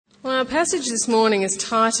Well, our passage this morning is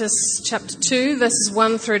Titus chapter 2, verses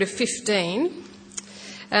 1 through to 15.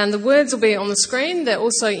 And the words will be on the screen. They're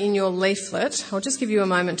also in your leaflet. I'll just give you a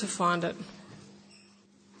moment to find it.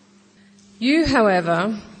 You,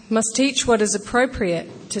 however, must teach what is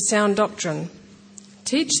appropriate to sound doctrine.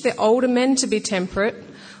 Teach the older men to be temperate,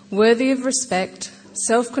 worthy of respect,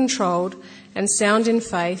 self-controlled, and sound in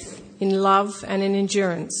faith, in love, and in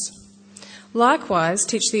endurance. Likewise,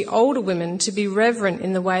 teach the older women to be reverent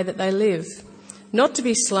in the way that they live, not to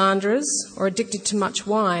be slanderers or addicted to much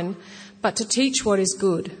wine, but to teach what is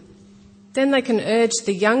good. Then they can urge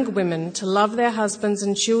the younger women to love their husbands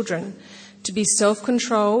and children, to be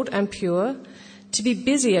self-controlled and pure, to be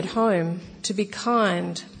busy at home, to be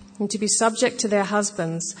kind, and to be subject to their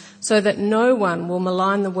husbands, so that no one will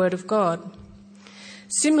malign the word of God.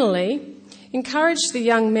 Similarly, encourage the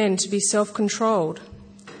young men to be self-controlled.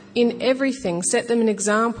 In everything, set them an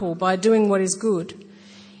example by doing what is good.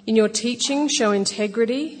 In your teaching, show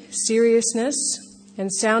integrity, seriousness,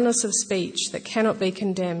 and soundness of speech that cannot be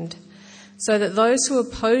condemned, so that those who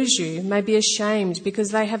oppose you may be ashamed because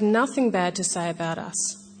they have nothing bad to say about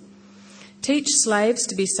us. Teach slaves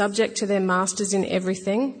to be subject to their masters in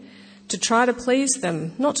everything, to try to please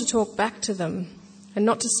them, not to talk back to them, and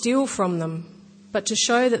not to steal from them, but to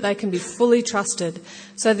show that they can be fully trusted,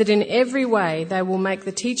 so that in every way they will make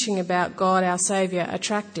the teaching about God our Saviour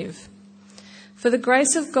attractive. For the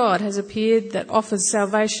grace of God has appeared that offers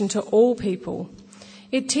salvation to all people.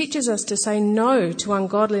 It teaches us to say no to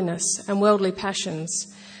ungodliness and worldly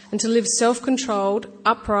passions, and to live self-controlled,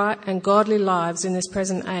 upright and godly lives in this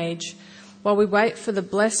present age, while we wait for the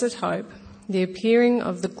blessed hope, the appearing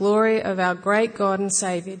of the glory of our great God and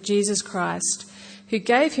Saviour, Jesus Christ, who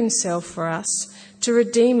gave himself for us to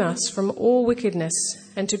redeem us from all wickedness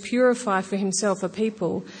and to purify for himself a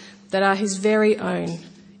people that are his very own,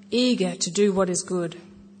 eager to do what is good.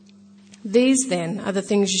 These, then, are the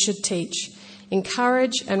things you should teach.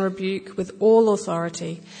 Encourage and rebuke with all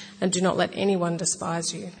authority, and do not let anyone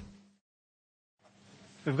despise you.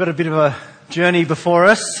 We've got a bit of a journey before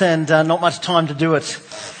us and not much time to do it.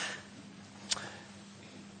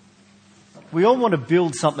 We all want to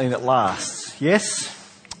build something that lasts, yes?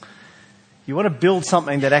 You want to build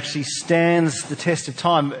something that actually stands the test of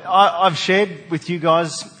time. I've shared with you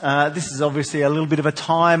guys, this is obviously a little bit of a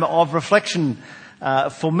time of reflection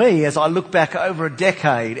for me as I look back over a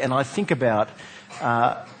decade and I think about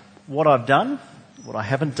what I've done, what I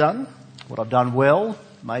haven't done, what I've done well,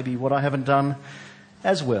 maybe what I haven't done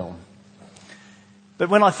as well. But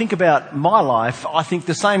when I think about my life, I think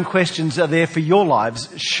the same questions are there for your lives.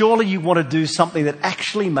 Surely you want to do something that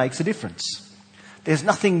actually makes a difference. There's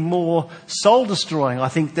nothing more soul-destroying, I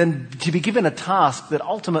think, than to be given a task that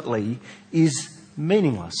ultimately is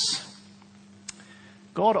meaningless.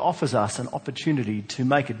 God offers us an opportunity to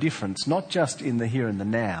make a difference, not just in the here and the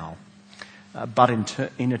now, but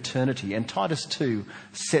in eternity. And Titus 2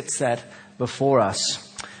 sets that before us.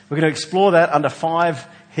 We're going to explore that under 5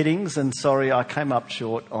 headings, and sorry, I came up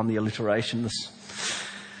short on the alliterations.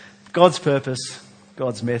 God's purpose,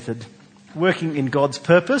 God's method, working in God's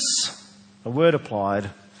purpose, a word applied,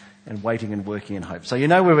 and waiting and working in hope. So you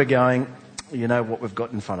know where we're going, you know what we've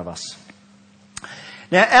got in front of us.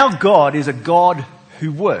 Now, our God is a God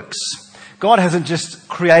who works. God hasn't just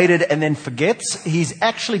created and then forgets. He's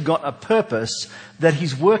actually got a purpose that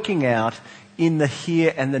he's working out in the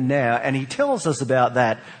here and the now. And he tells us about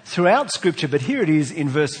that throughout Scripture. But here it is in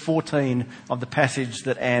verse 14 of the passage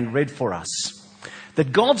that Anne read for us.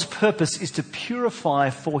 That God's purpose is to purify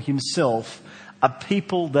for himself a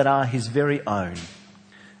people that are his very own,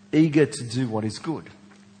 eager to do what is good.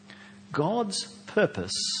 God's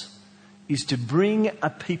purpose is to bring a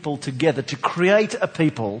people together, to create a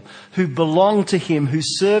people who belong to him, who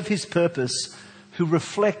serve his purpose, who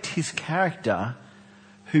reflect his character,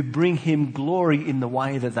 who bring him glory in the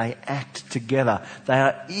way that they act together. They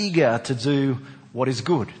are eager to do what is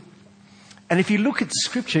good. And if you look at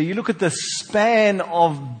Scripture, you look at the span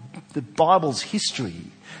of the Bible's history,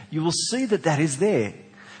 you will see that that is there.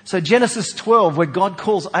 So Genesis 12, where God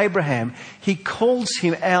calls Abraham, he calls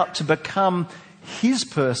him out to become his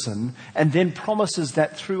person and then promises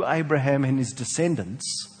that through Abraham and his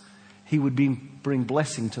descendants, he would bring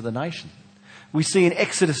blessing to the nation. We see in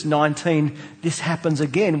Exodus 19, this happens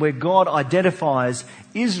again, where God identifies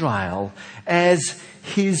Israel as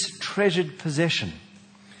his treasured possession,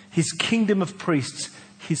 his kingdom of priests,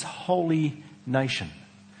 his holy nation.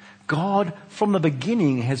 God, from the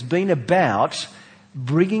beginning, has been about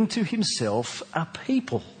bringing to himself a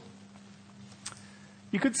people.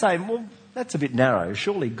 You could say, well, that's a bit narrow.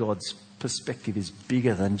 Surely God's perspective is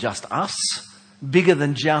bigger than just us, bigger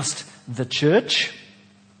than just the church.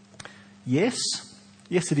 Yes,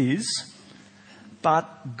 it is.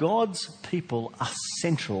 But God's people are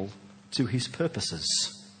central to his purposes.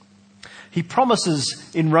 He promises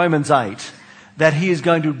in Romans 8 that he is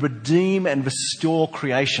going to redeem and restore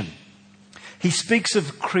creation. He speaks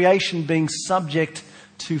of creation being subject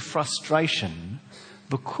to frustration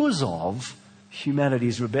because of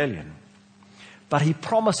humanity's rebellion. But he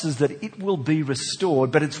promises that it will be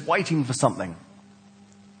restored, but it's waiting for something.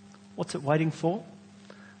 What's it waiting for?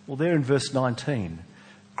 Well, there in verse 19,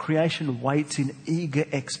 creation waits in eager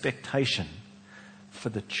expectation for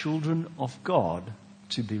the children of God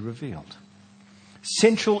to be revealed.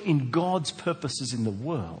 Central in God's purposes in the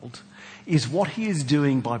world is what he is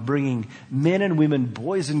doing by bringing men and women,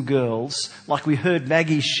 boys and girls, like we heard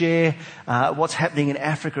Maggie share what's happening in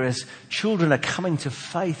Africa as children are coming to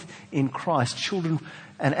faith in Christ, children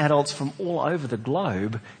and adults from all over the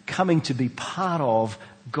globe coming to be part of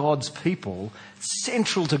God's people.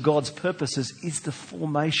 Central to God's purposes is the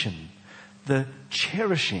formation, the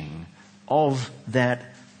cherishing of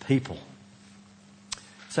that people.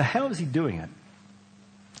 So how is he doing it?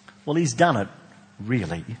 Well, he's done it,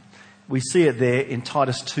 really. We see it there in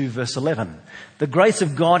Titus 2 verse 11. The grace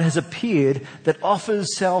of God has appeared that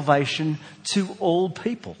offers salvation to all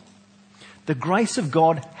people. The grace of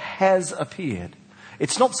God has appeared.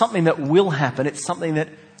 It's not something that will happen, it's something that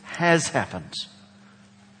has happened.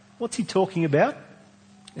 What's he talking about?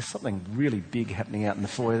 There's something really big happening out in the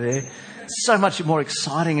foyer there. So much more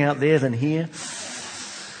exciting out there than here.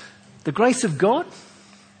 The grace of God?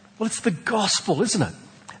 Well, it's the gospel, isn't it?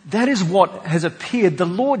 That is what has appeared. The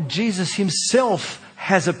Lord Jesus himself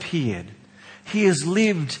has appeared. He has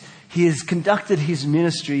lived, he has conducted his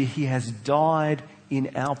ministry, he has died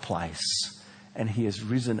in our place, and he has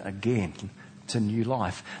risen again to new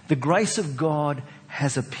life. The grace of God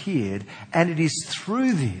has appeared, and it is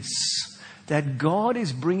through this that God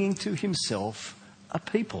is bringing to himself a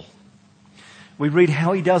people. We read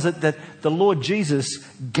how he does it, that the Lord Jesus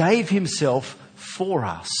gave himself for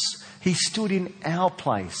us. He stood in our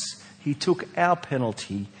place. He took our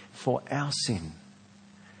penalty for our sin.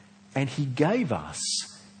 And he gave us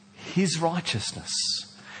his righteousness.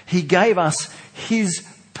 He gave us his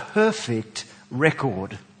perfect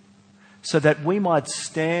record so that we might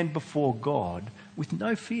stand before God with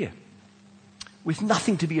no fear, with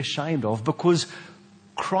nothing to be ashamed of, because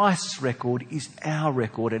Christ's record is our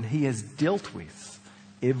record and he has dealt with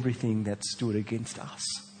everything that stood against us.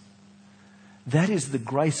 That is the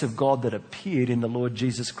grace of God that appeared in the Lord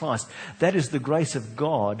Jesus Christ. That is the grace of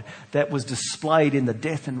God that was displayed in the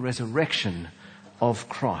death and resurrection of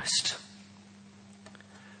Christ.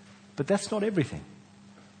 But that's not everything.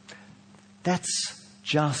 That's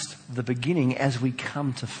just the beginning as we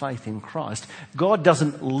come to faith in Christ. God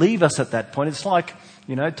doesn't leave us at that point. It's like,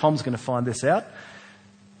 Tom's going to find this out.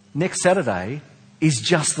 Next Saturday is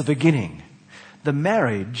just the beginning. The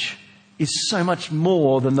marriage is so much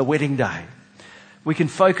more than the wedding day. We can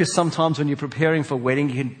focus sometimes when you're preparing for a wedding,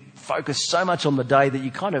 you can focus so much on the day that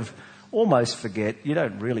you kind of almost forget. You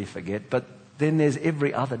don't really forget, but then there's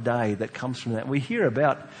every other day that comes from that. We hear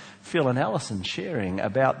about Phil and Alison sharing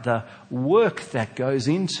about the work that goes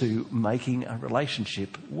into making a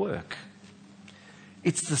relationship work.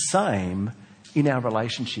 It's the same in our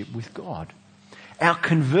relationship with God. Our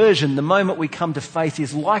conversion, the moment we come to faith,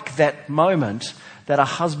 is like that moment that a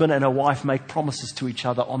husband and a wife make promises to each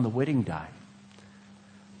other on the wedding day.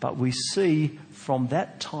 But we see from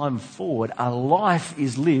that time forward, a life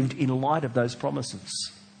is lived in light of those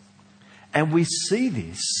promises. And we see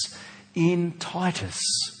this in Titus.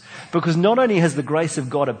 Because not only has the grace of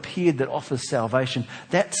God appeared that offers salvation,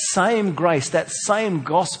 that same grace, that same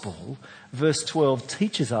gospel, verse 12,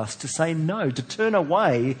 teaches us to say no, to turn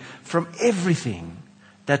away from everything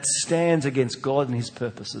that stands against God and his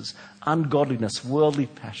purposes, ungodliness, worldly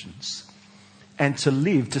passions, and to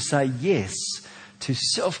live, to say yes to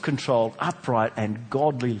self-controlled, upright and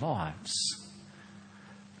godly lives.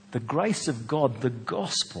 The grace of God, the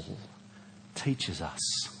gospel, teaches us.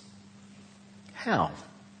 How?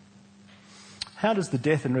 How does the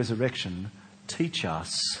death and resurrection teach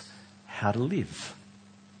us how to live?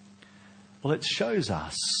 Well, it shows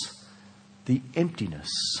us the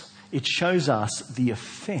emptiness. It shows us the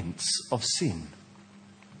offence of sin.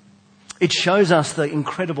 It shows us the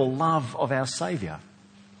incredible love of our Saviour.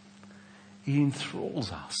 It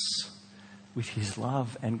enthralls us with his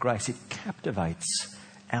love and grace. It captivates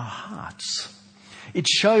our hearts. It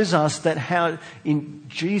shows us that how in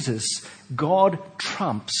Jesus, God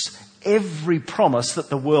trumps every promise that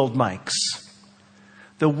the world makes.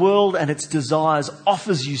 The world and its desires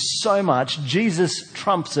offers you so much. Jesus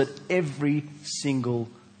trumps it every single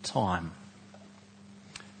time.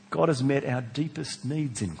 God has met our deepest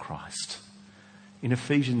needs in Christ. In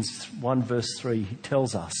Ephesians 1 verse 3, he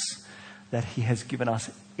tells us that he has given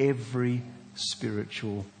us every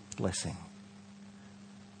spiritual blessing.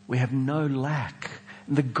 We have no lack.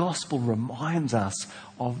 And the gospel reminds us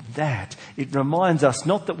of that. It reminds us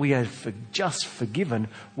not that we are just forgiven,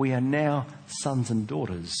 we are now sons and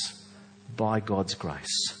daughters by God's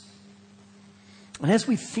grace. And as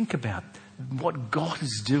we think about what God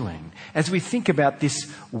is doing, as we think about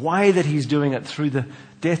this way that he's doing it through the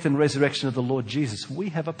death and resurrection of the Lord Jesus, we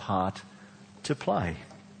have a part to play.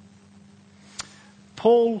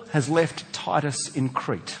 Paul has left Titus in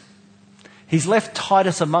Crete. He's left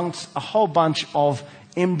Titus amongst a whole bunch of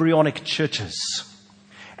embryonic churches.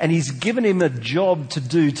 And he's given him a job to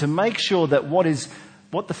do to make sure that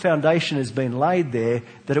what the foundation has been laid there,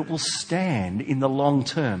 that it will stand in the long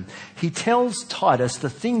term. He tells Titus the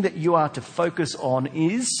thing that you are to focus on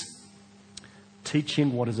is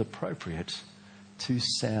teaching what is appropriate to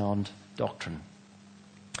sound doctrine.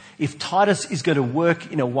 If Titus is going to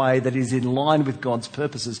work in a way that is in line with God's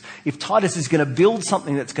purposes, if Titus is going to build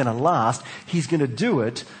something that's going to last, he's going to do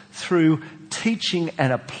it through teaching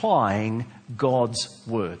and applying God's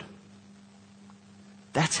word.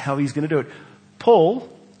 That's how he's going to do it. Paul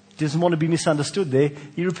doesn't want to be misunderstood there.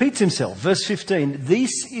 He repeats himself. Verse 15,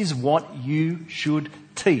 this is what you should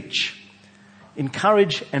teach.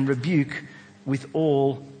 Encourage and rebuke with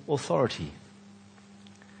all authority.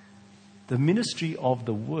 The ministry of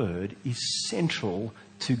the word is central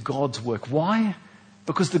to God's work. Why?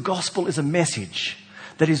 Because the gospel is a message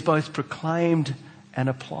that is both proclaimed and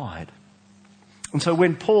applied. And so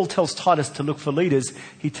when Paul tells Titus to look for leaders,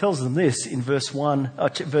 he tells them this in verse 9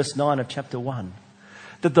 of chapter 1.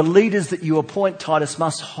 That the leaders that you appoint, Titus,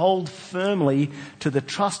 must hold firmly to the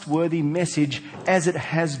trustworthy message as it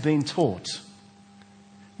has been taught.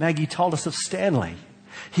 Maggie told us of Stanley.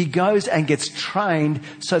 He goes and gets trained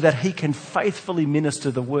so that he can faithfully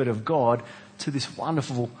minister the word of God to this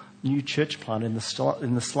wonderful new church plant in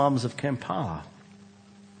the slums of Kampala.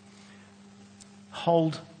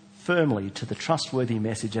 Hold firmly to the trustworthy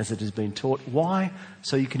message as it has been taught. Why?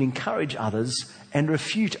 So you can encourage others and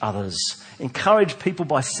refute others. Encourage people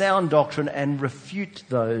by sound doctrine and refute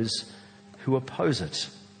those who oppose it.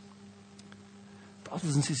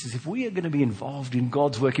 Brothers and sisters, if we are going to be involved in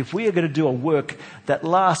God's work, if we are going to do a work that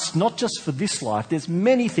lasts not just for this life, there's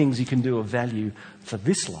many things you can do of value for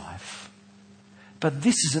this life. But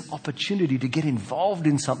this is an opportunity to get involved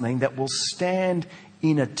in something that will stand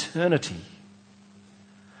in eternity.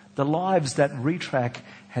 The lives that Retrack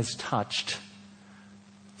has touched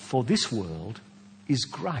for this world is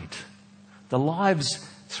great. The lives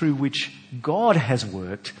through which God has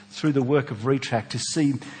worked through the work of Retrack to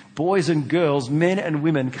see boys and girls, men and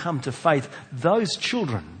women come to faith, those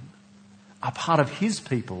children are part of his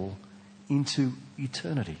people into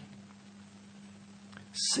eternity.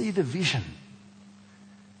 See the vision.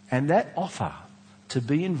 And that offer to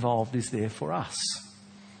be involved is there for us.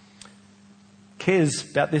 Kez,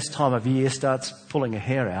 about this time of year, starts pulling her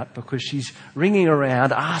hair out because she's ringing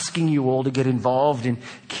around asking you all to get involved in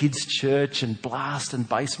kids' church and blast and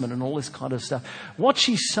basement and all this kind of stuff. What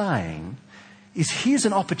she's saying is here's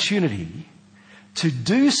an opportunity to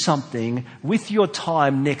do something with your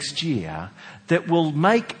time next year that will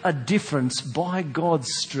make a difference by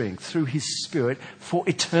God's strength through his Spirit for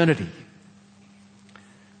eternity.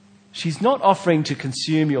 She's not offering to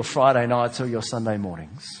consume your Friday nights or your Sunday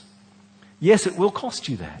mornings. Yes, it will cost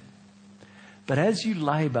you that. But as you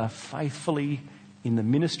labour faithfully in the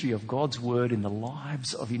ministry of God's word in the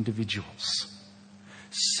lives of individuals,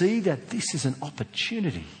 see that this is an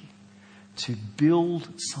opportunity to build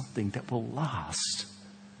something that will last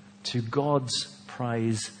to God's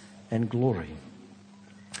praise and glory.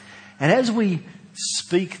 And as we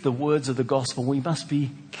speak the words of the gospel, we must be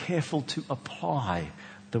careful to apply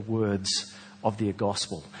the words of the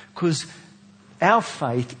gospel, because our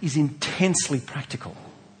faith is intensely practical.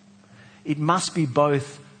 It must be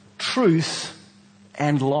both truth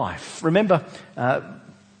and life. Remember,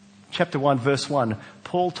 chapter 1, verse 1,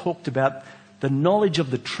 Paul talked about the knowledge of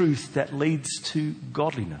the truth that leads to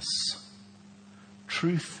godliness.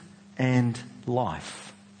 Truth and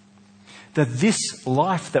life. That this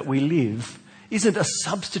life that we live isn't a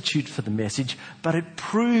substitute for the message, but it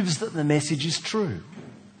proves that the message is true.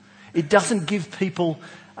 It doesn't give people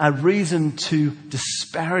a reason to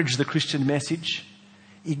disparage the Christian message.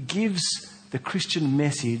 It gives the Christian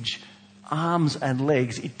message arms and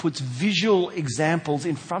legs. It puts visual examples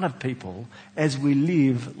in front of people as we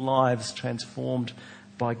live lives transformed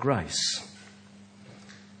by grace.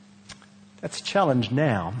 That's a challenge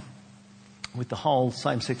now with the whole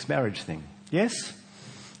same-sex marriage thing. Yes?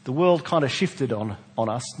 The world kind of shifted on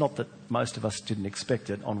us, not that most of us didn't expect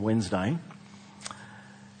it, on Wednesday.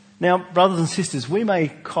 Now, brothers and sisters, we may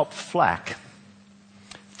cop flack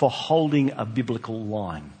for holding a biblical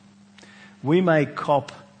line. We may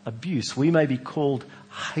cop abuse. We may be called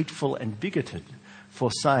hateful and bigoted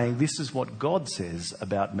for saying this is what God says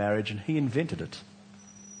about marriage and he invented it.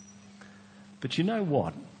 But you know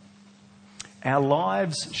what? Our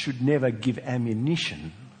lives should never give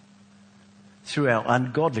ammunition through our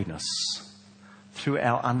ungodliness, through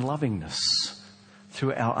our unlovingness,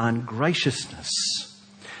 through our ungraciousness.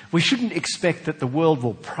 We shouldn't expect that the world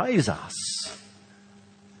will praise us,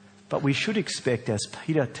 but we should expect, as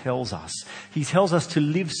Peter tells us, he tells us to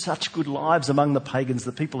live such good lives among the pagans,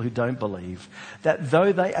 the people who don't believe, that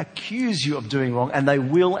though they accuse you of doing wrong, and they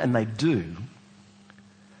will and they do,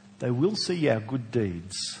 they will see our good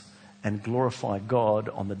deeds and glorify God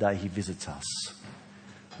on the day he visits us.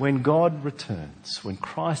 When God returns, when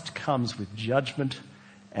Christ comes with judgment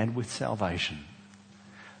and with salvation,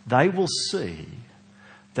 they will see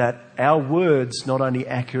that our words not only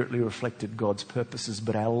accurately reflected God's purposes,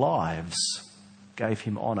 but our lives gave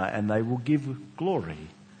him honour, and they will give glory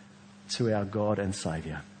to our God and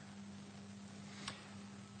Saviour.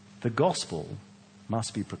 The gospel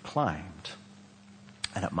must be proclaimed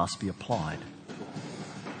and it must be applied.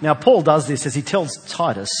 Now, Paul does this as he tells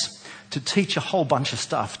Titus to teach a whole bunch of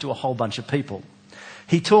stuff to a whole bunch of people.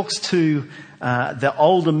 He talks to the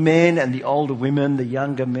older men and the older women, the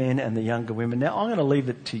younger men and the younger women. Now, I'm going to leave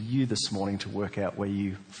it to you this morning to work out where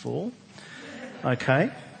you fall.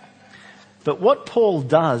 Okay? But what Paul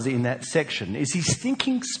does in that section is he's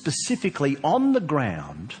thinking specifically on the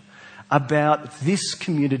ground about this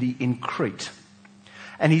community in Crete.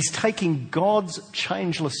 And he's taking God's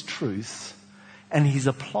changeless truth and he's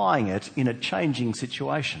applying it in a changing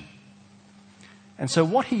situation. And so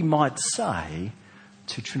what he might say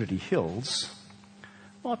to Trinity Hills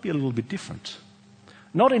might be a little bit different.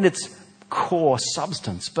 Not in its core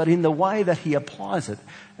substance, but in the way that he applies it.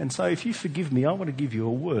 And so if you forgive me, I want to give you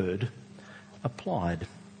a word applied.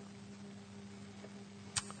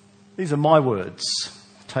 These are my words.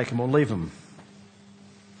 Take them or leave them.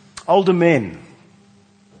 Older men,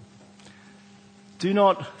 do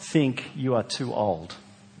not think you are too old.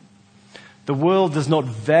 The world does not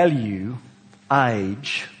value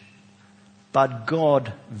age, but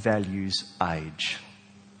God values age.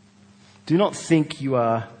 Do not think you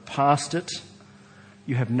are past it.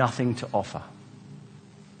 You have nothing to offer.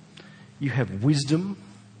 You have wisdom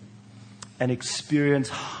and experience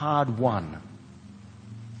hard won.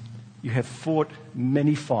 You have fought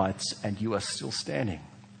many fights and you are still standing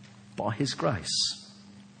by his grace.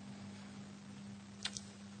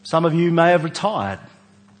 Some of you may have retired.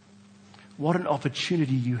 What an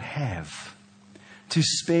opportunity you have to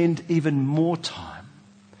spend even more time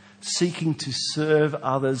seeking to serve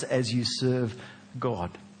others as you serve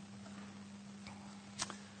God.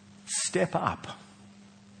 Step up.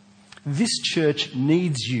 This church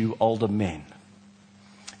needs you, older men.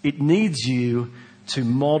 It needs you to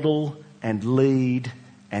model and lead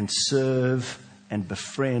and serve and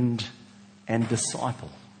befriend and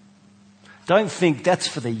disciple. Don't think that's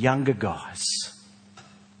for the younger guys.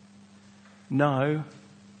 No,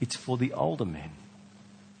 it's for the older men.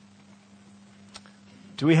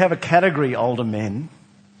 Do we have a category, older men,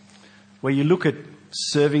 where you look at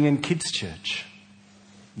serving in kids' church?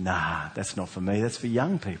 Nah, that's not for me, that's for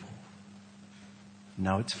young people.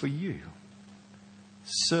 No, it's for you.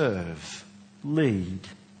 Serve, lead,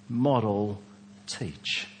 model,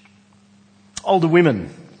 teach. Older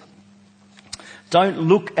women, don't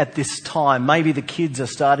look at this time. Maybe the kids are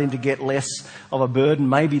starting to get less of a burden.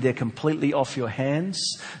 Maybe they're completely off your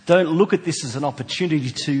hands. Don't look at this as an opportunity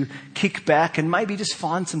to kick back and maybe just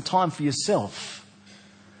find some time for yourself.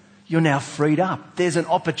 You're now freed up. There's an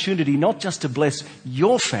opportunity not just to bless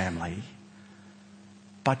your family,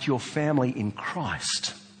 but your family in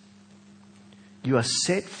Christ. You are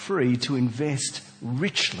set free to invest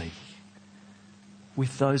richly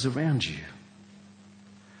with those around you.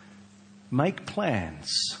 Make plans.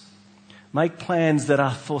 Make plans that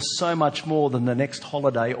are for so much more than the next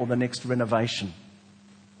holiday or the next renovation.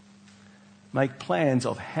 Make plans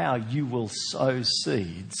of how you will sow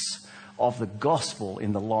seeds of the gospel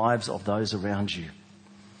in the lives of those around you.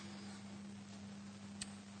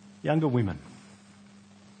 Younger women,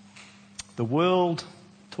 the world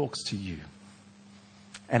talks to you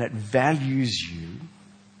and it values you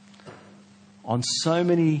on so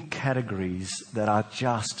many categories that are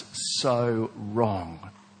just so wrong.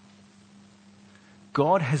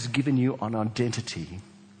 God has given you an identity.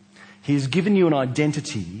 He has given you an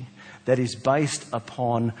identity that is based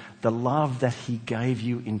upon the love that he gave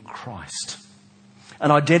you in Christ.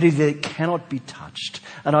 An identity that cannot be touched.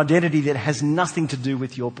 An identity that has nothing to do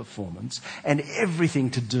with your performance and everything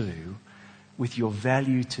to do with your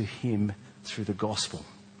value to him through the gospel.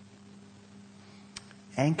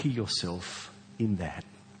 Anchor yourself in that.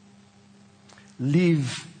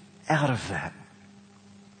 Live out of that.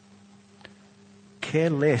 Care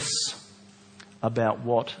less about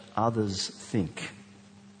what others think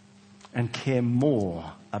and care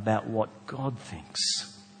more about what God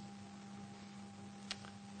thinks.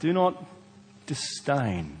 Do not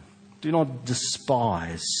disdain, do not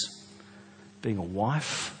despise being a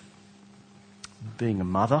wife, being a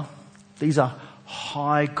mother. These are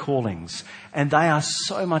high callings, and they are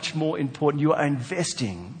so much more important. You're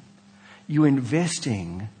investing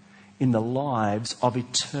in the lives of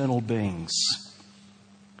eternal beings.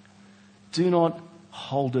 Do not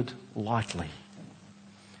hold it lightly.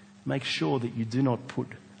 Make sure that you do not put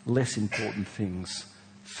less important things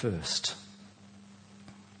first.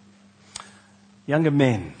 Younger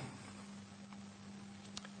men,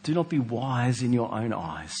 do not be wise in your own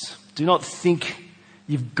eyes. Do not think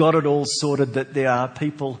you've got it all sorted, that there are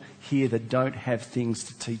people here that don't have things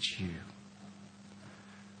to teach you.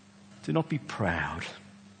 Do not be proud.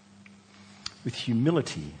 With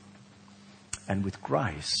humility and with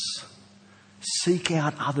grace, seek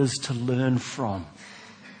out others to learn from.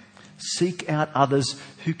 Seek out others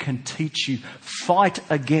who can teach you. Fight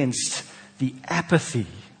against the apathy.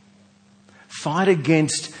 Fight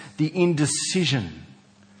against the indecision.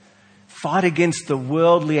 Fight against the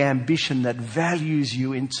worldly ambition that values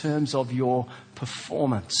you in terms of your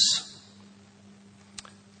performance.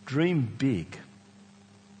 Dream big,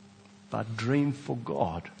 but dream for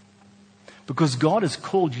God. Because God has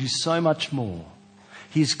called you so much more.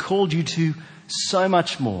 He has called you to so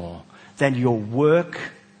much more than your work,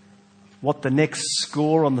 what the next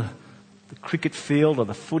score on the cricket field or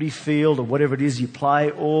the footy field or whatever it is you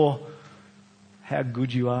play, or how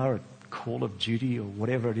good you are at Call of Duty or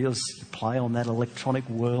whatever it is you play on that electronic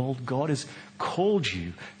world. God has called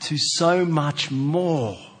you to so much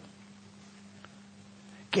more.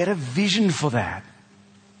 Get a vision for that.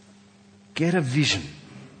 Get a vision.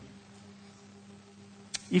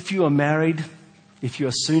 If you are married, if you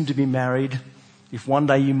are soon to be married, if one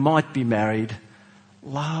day you might be married,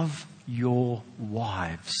 love your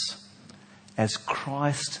wives as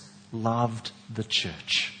Christ loved the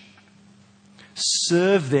church.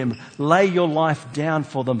 Serve them. Lay your life down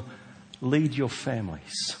for them. Lead your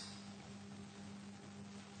families.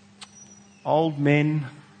 Old men,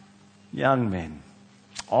 young men.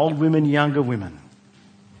 Old women, younger women.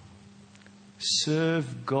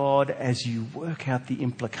 Serve God as you work out the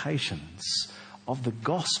implications of the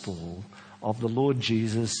gospel of the Lord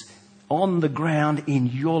Jesus on the ground in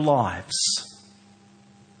your lives.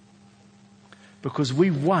 Because we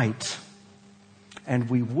wait and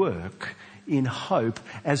we work in hope,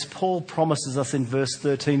 as Paul promises us in verse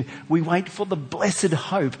 13. We wait for the blessed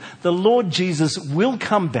hope. The Lord Jesus will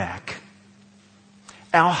come back.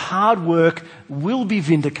 Our hard work will be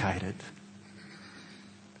vindicated.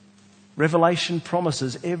 Revelation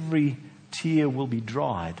promises every tear will be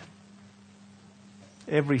dried.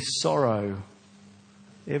 Every sorrow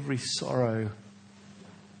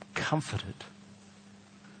comforted.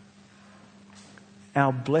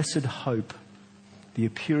 Our blessed hope, the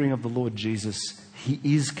appearing of the Lord Jesus, He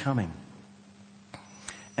is coming.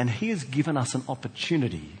 And He has given us an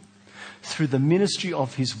opportunity through the ministry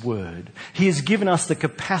of His Word. He has given us the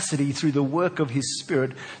capacity through the work of His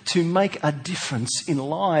Spirit to make a difference in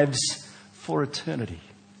lives for eternity.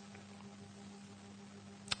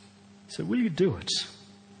 So will you do it?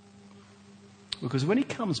 Because when He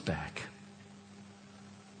comes back,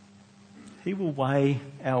 He will weigh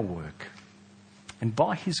our work. And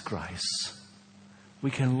by His grace, we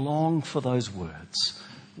can long for those words.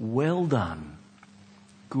 Well done,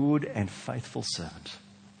 good and faithful servant.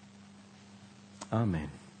 Amen.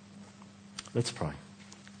 Let's pray.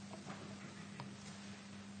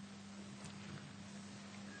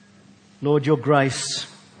 Lord, your grace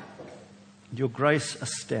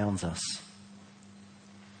astounds us.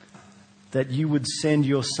 That you would send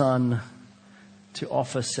your Son to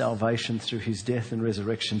offer salvation through his death and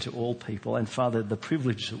resurrection to all people. And Father, the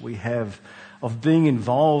privilege that we have of being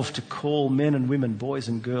involved to call men and women, boys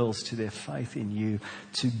and girls to their faith in you,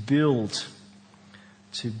 to build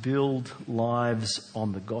lives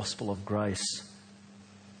on the gospel of grace,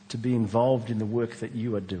 to be involved in the work that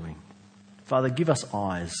you are doing. Father, give us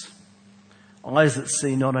eyes that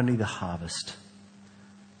see not only the harvest,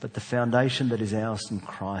 but the foundation that is ours in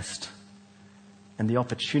Christ and the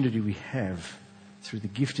opportunity we have through the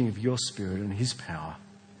gifting of your Spirit and his power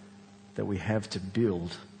that we have to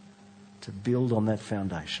build on that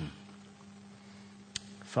foundation.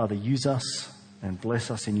 Father, use us and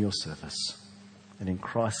bless us in your service. And in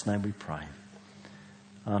Christ's name we pray.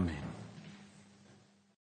 Amen.